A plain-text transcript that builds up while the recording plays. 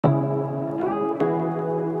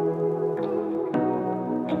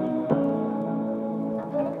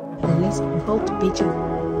guys both bitches.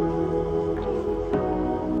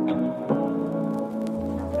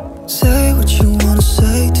 Say what you wanna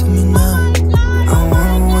say to me now. I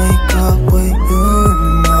wanna wake up with you in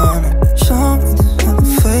the morning. Show me there's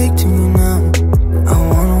nothing fake to me now. I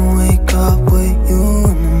wanna wake up with you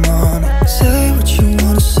in the morning. Say what you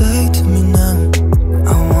wanna say to me now.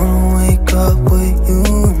 I wanna wake up with you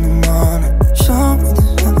in the morning. Show me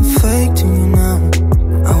there's nothing fake to me now.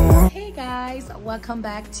 Hey guys, welcome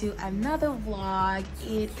back to another vlog.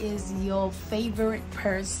 It is your favorite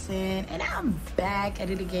person and I'm back at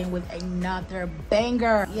it again with another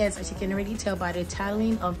banger. Yes, as you can already tell by the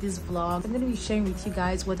titling of this vlog, I'm gonna be sharing with you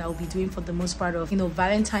guys what I'll be doing for the most part of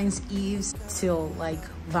Valentine's Eve till like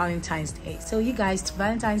Valentine's Day. So you guys,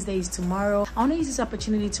 Valentine's Day is tomorrow. I want to use this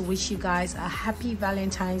opportunity to wish you guys a happy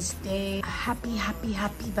Valentine's Day, a happy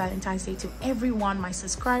Valentine's Day to everyone, my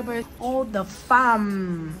subscribers, all the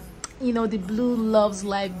fam, the Blue Loves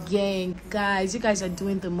Life gang. Guys, you guys are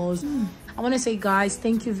doing the most. I want to say, guys,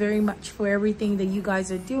 thank you very much for everything that you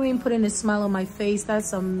guys are doing, putting a smile on my face.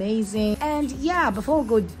 That's amazing. And yeah, before we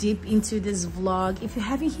go deep into this vlog, if you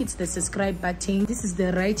haven't hit the subscribe button, this is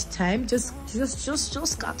the right time. Just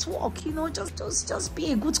catwalk, just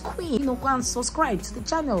be a good queen, go and subscribe to the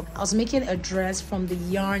channel. I was making a dress from the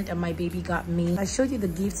yarn that my baby got me. I showed you the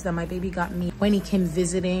gifts that my baby got me when he came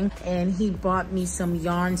visiting, and he brought me some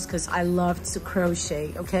yarns because I love to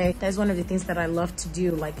crochet. Okay, that's one of the things that I love to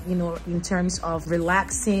do, like in terms of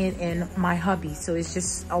relaxing and my hobby. So it's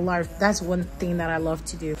just a lot of, that's one thing that I love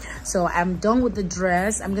to do. So I'm done with the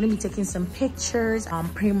dress. I'm gonna be taking some pictures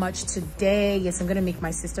pretty much today. Yes, I'm gonna make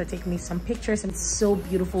my sister take me some pictures, and it's so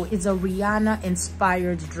beautiful. It's a Rihanna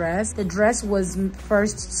inspired dress. The dress was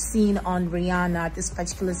first seen on Rihanna. This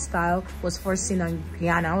particular style was first seen on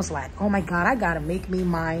Rihanna. I was like, oh my god, I gotta make me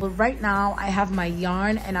mine. But right now I have my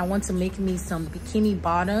yarn and I want to make me some bikini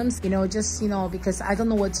bottoms, because I don't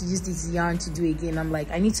know what to use these yarn to do again. I'm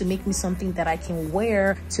like, I need to make me something that I can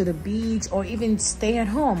wear to the beach or even stay at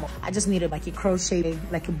home. I just needed like a crochet,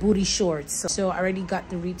 like a booty shorts. So I already got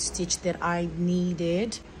the reed stitch that I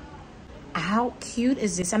needed. How cute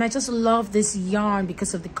is this? And I just love this yarn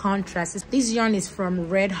because of the contrast. This yarn is from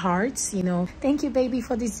Red Hearts. Thank you, baby,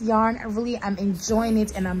 for this yarn. I really am enjoying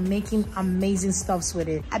it and I'm making amazing stuffs with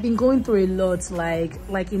it. I've been going through a lot,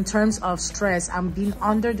 like in terms of stress. I've been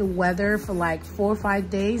under the weather for like 4 or 5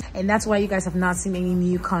 days, and that's why you guys have not seen any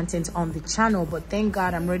new content on the channel. But thank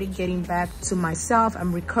God I'm really getting back to myself.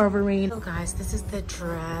 I'm recovering. So guys, this is the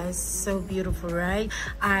dress. So beautiful, right?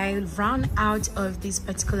 I ran out of this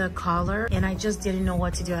particular color and I just didn't know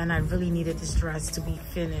what to do, and I really needed this dress to be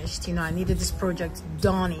finished. I needed this project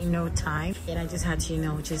done in no time, and I just had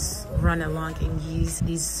to just run along and use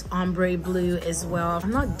this ombre blue as well.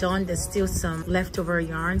 I'm not done. There's still some leftover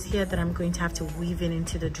yarns here that I'm going to have to weave in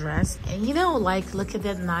into the dress. And like, look at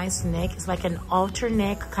that nice neck. It's like an alter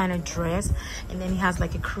neck kind of dress, and then it has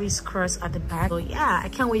like a crisscross at the back. So yeah, I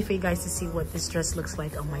can't wait for you guys to see what this dress looks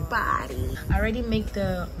like on my body. I already made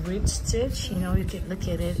the rib stitch. You can look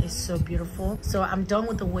at it. It's so beautiful. So I'm done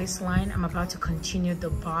with the waistline. I'm about to continue the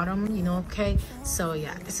bottom, okay? So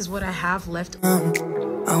yeah, this is what I have left. I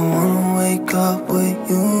wanna wake up with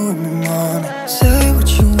you in the morning. Say what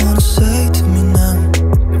you wanna say to me now.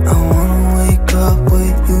 I wanna wake up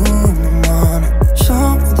with you in the morning.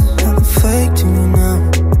 Show me there's nothing fake to me now.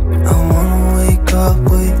 I wanna wake up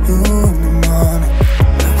with you in the morning.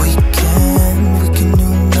 We can do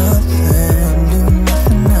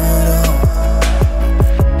nothing at all.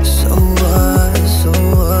 So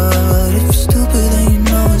what, if you're stupid then you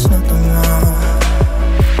know there's nothing wrong.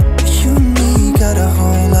 But you and me got a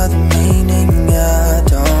whole other meaning, I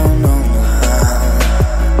don't know how.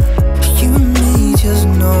 But you and me just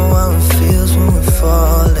know how it feels when we're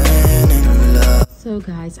falling in love. So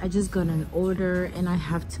guys, I just got an order and I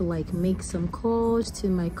have to like make some calls to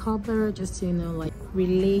my cobbler just to like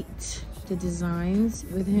relate the designs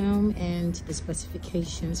with him and the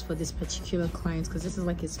specifications for this particular client, because this is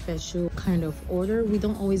like a special kind of order. We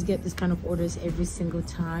don't always get this kind of orders every single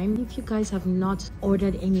time. If you guys have not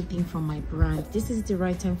ordered anything from my brand, this is the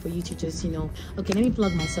right time for you to just okay, let me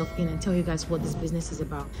plug myself in and tell you guys what this business is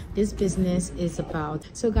about. This business is about,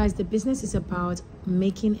 so guys, the business is about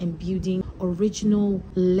making and building original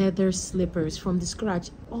leather slippers from the scratch.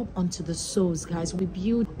 up onto the soles, guys. We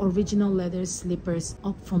build original leather slippers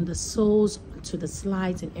up from the soles to the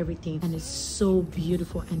slides and everything, and it's so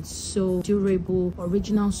beautiful and so durable.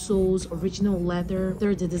 Original soles, original leather.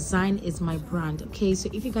 The design is my brand. Okay, so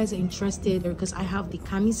if you guys are interested, because I have the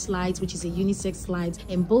cami slides, which is a unisex slides,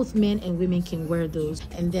 and both men and women can wear those.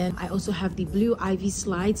 And then I also have the blue ivy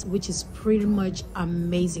slides, which is pretty much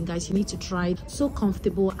amazing, guys. You need to try it. So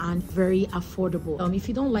comfortable and very affordable. If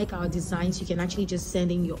you don't like our designs, you can actually just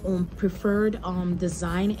send in your own preferred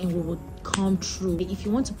design and we will come true. If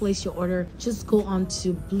you want to place your order, just go on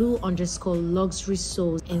to blue_luxury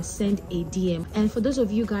soles and send a DM. And for those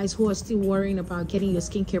of you guys who are still worrying about getting your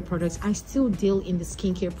skincare products, I still deal in the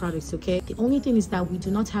skincare products. Okay, the only thing is that we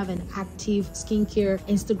do not have an active skincare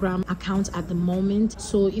Instagram account at the moment.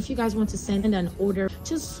 So if you guys want to send an order,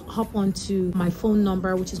 just hop onto my phone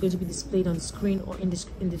number, which is going to be displayed on the screen or in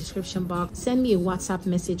the description box. Send me a WhatsApp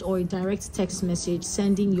message or a direct text message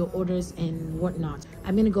sending your orders and whatnot.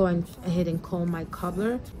 I'm gonna go ahead and call my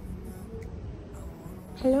cobbler.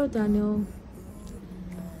 Hello, Daniel.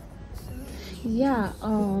 Yeah,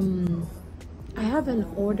 I have an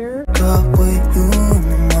order.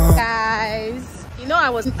 Guys, you know, I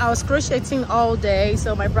was crocheting all day,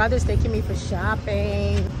 so my brother's taking me for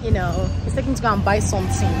shopping. You know, he's taking me to go and buy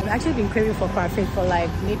something. I've actually been craving for parfait for like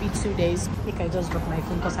maybe 2 days. I think I just dropped my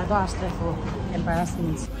phone because I don't have strength for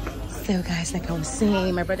embarrassment. So guys, like I was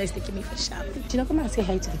saying, my brother is taking me for shopping. Do you know, come and say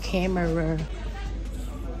hi to the camera.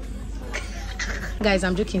 Guys,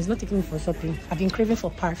 I'm joking. He's not taking me for shopping. I've been craving for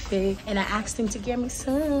parfait and I asked him to get me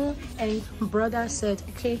some. And brother said,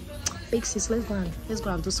 okay, big sis, let's go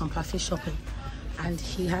and do some parfait shopping. And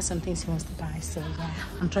he has some things he wants to buy. So yeah,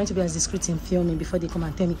 I'm trying to be as discreet in filming before they come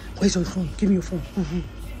and tell me, where's your phone? Give me your phone.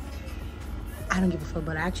 I don't give a fuck,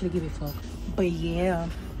 but I actually give a fuck. But yeah,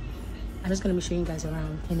 I'm just going to be showing you guys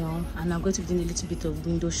around, you know, and I'm going to be doing a little bit of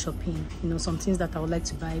window shopping, you know, some things that I would like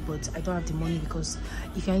to buy, but I don't have the money because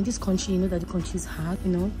if you're in this country, you know that the country is hard,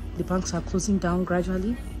 you know, the banks are closing down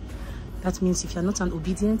gradually. That means if you're not an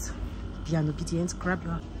obedient, be an obedient, grab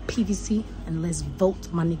your PVC and let's vote,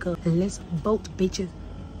 my nigga. Let's vote, bitches.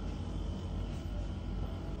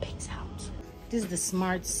 Peace out. This is the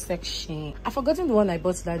smart section. I've forgotten the one I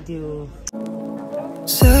bought that deal.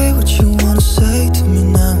 Say what you want to say to me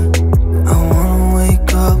now. I wanna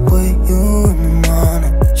wake up with you in the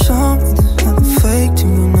morning. Show me there's nothing fake to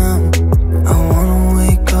me now. I wanna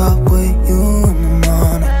wake up with you in the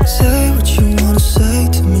morning. Say what you wanna say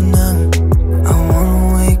to me now. I wanna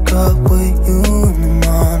wake up with you in the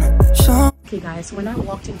morning. Okay guys, when I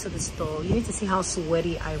walked into the store, you need to see how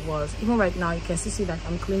sweaty I was. Even right now, you can see that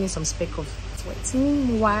I'm cleaning some speck of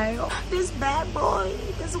sweating while this bad boy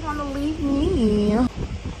doesn't want to leave me.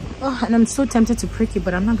 Oh, and I'm so tempted to prick it,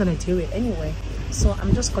 but I'm not gonna do it anyway. So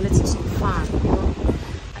I'm just collecting some fan, you know.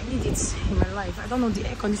 I need it in my life. I don't know, the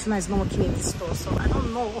air conditioner is not working in this store, so I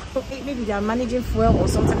don't know. Maybe they are managing fuel or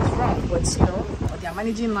something is wrong, but you know, or they are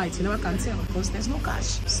managing lights, you know, I can tell because there's no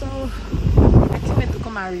cash. So I came in to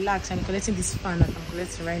come and relax and collecting this fan that I'm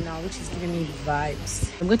collecting right now, which is giving me the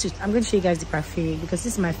vibes. I'm going to show you guys the parfait because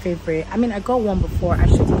this is my favorite. I mean, I got one before I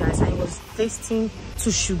showed you guys. I was tasting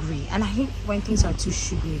too sugary, and I hate when things are too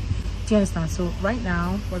sugary. Do you understand? So right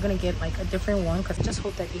now we're gonna get like a different one because I just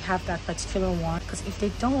hope that they have that particular one. Because if they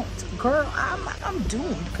don't, girl, I'm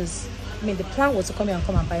doomed. Because I mean, the plan was to come here and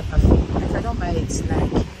buy parfait. If I don't buy it, it's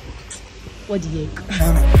like, what the heck?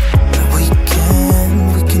 We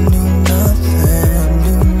can do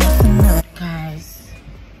nothing. Guys,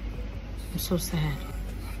 I'm so sad.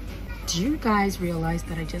 Do you guys realize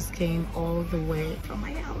that I just came all the way from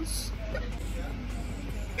my house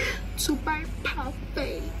to buy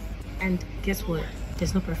parfait? And guess what?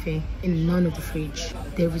 There's no parfait in none of the fridge.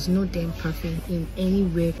 There is no damn parfait in any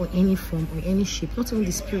way or any form or any shape. Not even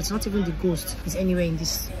the spirits, not even the ghost is anywhere in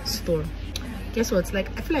this store. Guess what? Like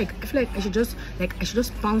I feel like I should just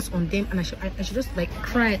pounce on them and I should just like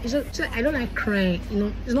cry. It's just I don't like crying, you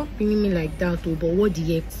know. It's not feeling me like that though, but what the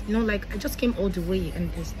heck? You know, like I just came all the way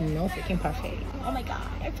and there's no freaking parfait. Oh my god,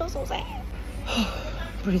 I feel so sad.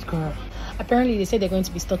 Breathe, girl. Apparently they said they're going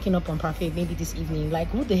to be stocking up on parfait maybe this evening. Like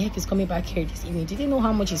who the heck is coming back here this evening? Did they know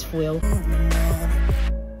how much is fuel?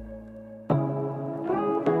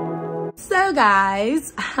 So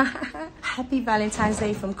guys, happy Valentine's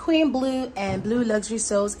Day from Queen Blue and Blue Luxury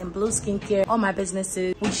Soles and Blue Skincare, all my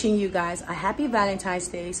businesses, wishing you guys a happy Valentine's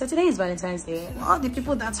Day. So today is Valentine's Day. All the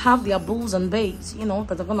people that have their bulls and babes, you know,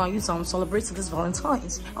 that are gonna use some celebrating this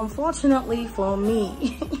Valentine's. Unfortunately for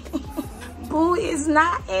me, Boo is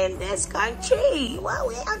not in this country. What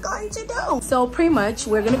we are going to do? So pretty much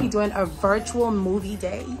we're gonna be doing a virtual movie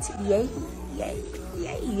date. Yay, yay.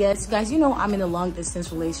 Yes, guys, you know I'm in a long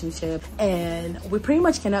distance relationship and we pretty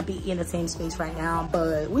much cannot be in the same space right now,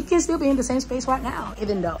 but we can still be in the same space right now,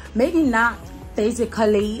 even though maybe not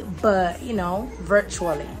physically, but you know,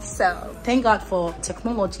 virtually. So thank God for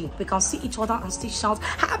technology. We can see each other and still shout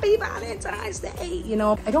happy Valentine's Day. You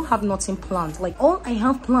know, I don't have nothing planned. Like, all I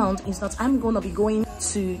have planned is that I'm gonna be going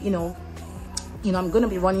to, you know, I'm going to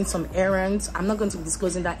be running some errands. I'm not going to be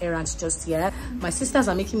disclosing that errands just yet. My sisters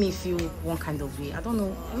are making me feel one kind of way. I don't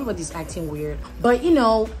know. Everybody's acting weird. But, you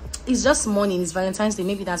know, it's just morning. It's Valentine's Day.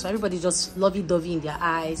 Maybe that's why everybody's just lovey-dovey in their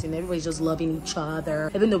eyes. And everybody's just loving each other.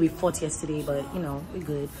 Even though we fought yesterday. But, you know, we're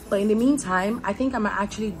good. But in the meantime, I think I might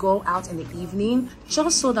actually go out in the evening.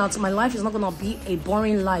 Just so that my life is not going to be a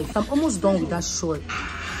boring life. I'm almost done with that short.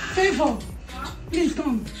 Favor, please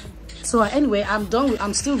come. So anyway, I'm done with,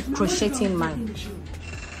 I'm still crocheting mine.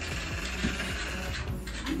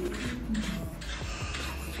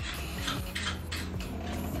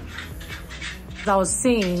 As I was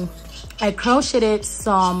saying, I crocheted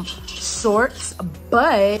some shorts,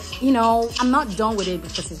 but you know, I'm not done with it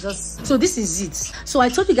because it's just, so this is it. So I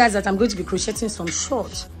told you guys that I'm going to be crocheting some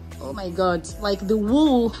shorts. Oh my God, like the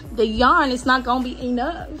wool, the yarn is not gonna be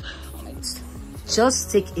enough.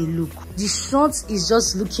 Just take a look. The short is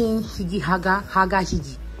just looking higgy haga higgy.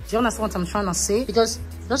 Do you understand what I'm trying to say? Because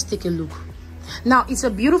just take a look. Now it's a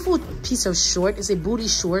beautiful piece of short. It's a booty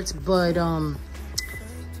short, but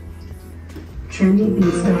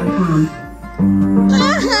trendybeats.com.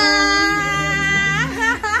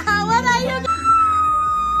 What are you doing?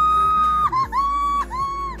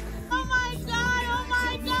 Oh my God, oh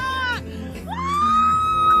my God.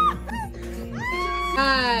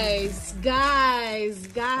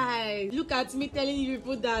 Guys, look at me telling you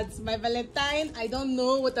people that my Valentine, I don't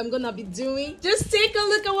know what I'm gonna be doing. Just take a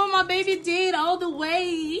look at what my baby did all the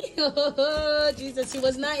way. Jesus, he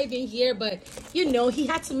was not even here, but you know, he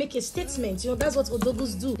had to make a statement. You know, that's what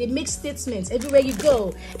Odogus do. They make statements everywhere you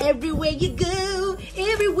go. Everywhere you go,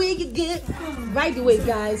 everywhere you go. By the way,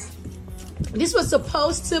 guys, this was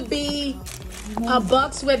supposed to be a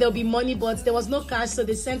box where there'll be money, but there was no cash, so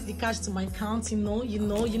they sent the cash to my account. You know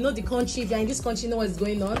the country. If you're in this country, you know what's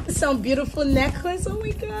going on. Some beautiful necklace. Oh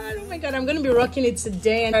my God, I'm gonna be rocking it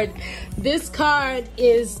today. And this card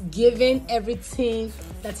is giving everything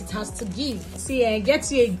that it has to give. See, and get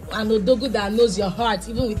you an Odogu that knows your heart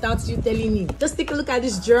even without you telling me. Just take a look at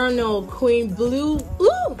this journal, Queen Blue.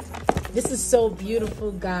 Ooh, this is so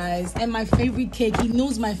beautiful, guys. And my favorite cake, he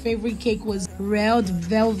knows my favorite cake was red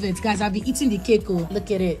velvet. Guys, I've been eating the cake. Oh,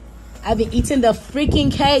 look at it. I've been eating the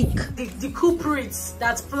freaking cake. The culprits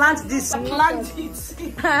that plant this, plant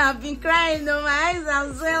it. I've been crying, though. My eyes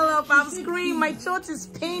are swell up. I'm screaming. My throat is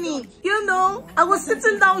paining. You know, I was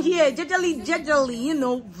sitting down here, gingerly, you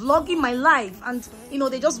know, vlogging my life. And, you know,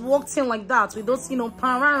 they just walked in like that with those, you know,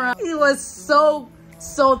 parara. It was so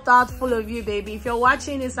thoughtful of you, baby. If you're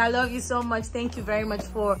watching this, I love you so much. Thank you very much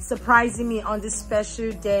for surprising me on this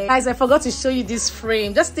special day. Guys, I forgot to show you this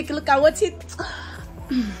frame. Just take a look at what it...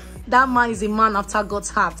 That man is a man after God's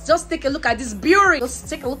heart. Just take a look at this beauty. Just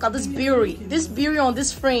take a look at this beauty. This beauty on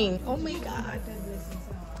this frame. Oh my God.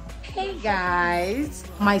 Hey guys,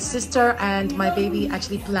 my sister and my baby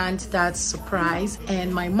actually planned that surprise,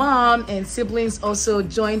 and my mom and siblings also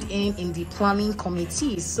joined in the planning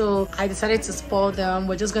committee. So I decided to spoil them.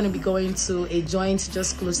 We're just going to be going to a joint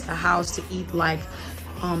just close to the house to eat like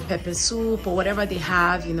pepper soup or whatever they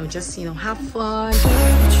have, you know, just, you know, have fun.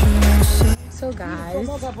 So guys,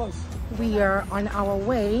 we are on our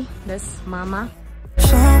way. This mama.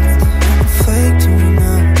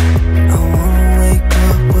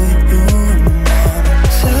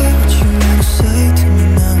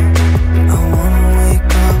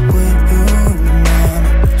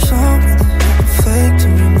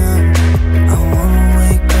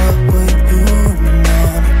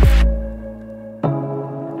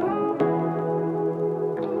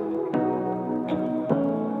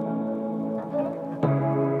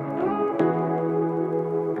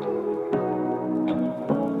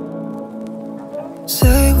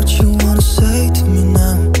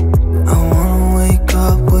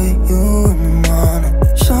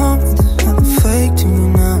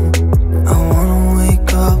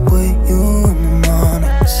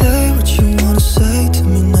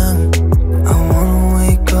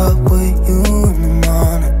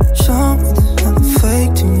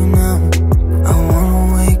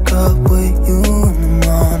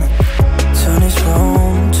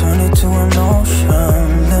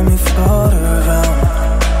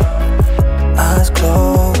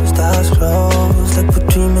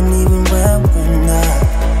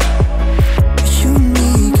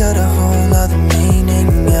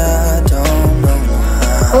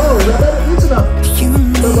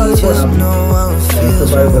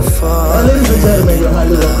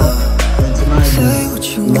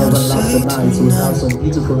 you wanna say to me now.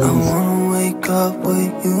 I wanna wake up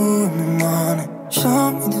with you in the morning.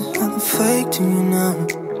 Show me there's nothing fake to me now.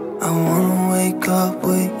 I wanna wake up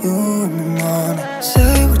with you in the morning.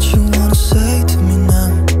 Say what you wanna say to me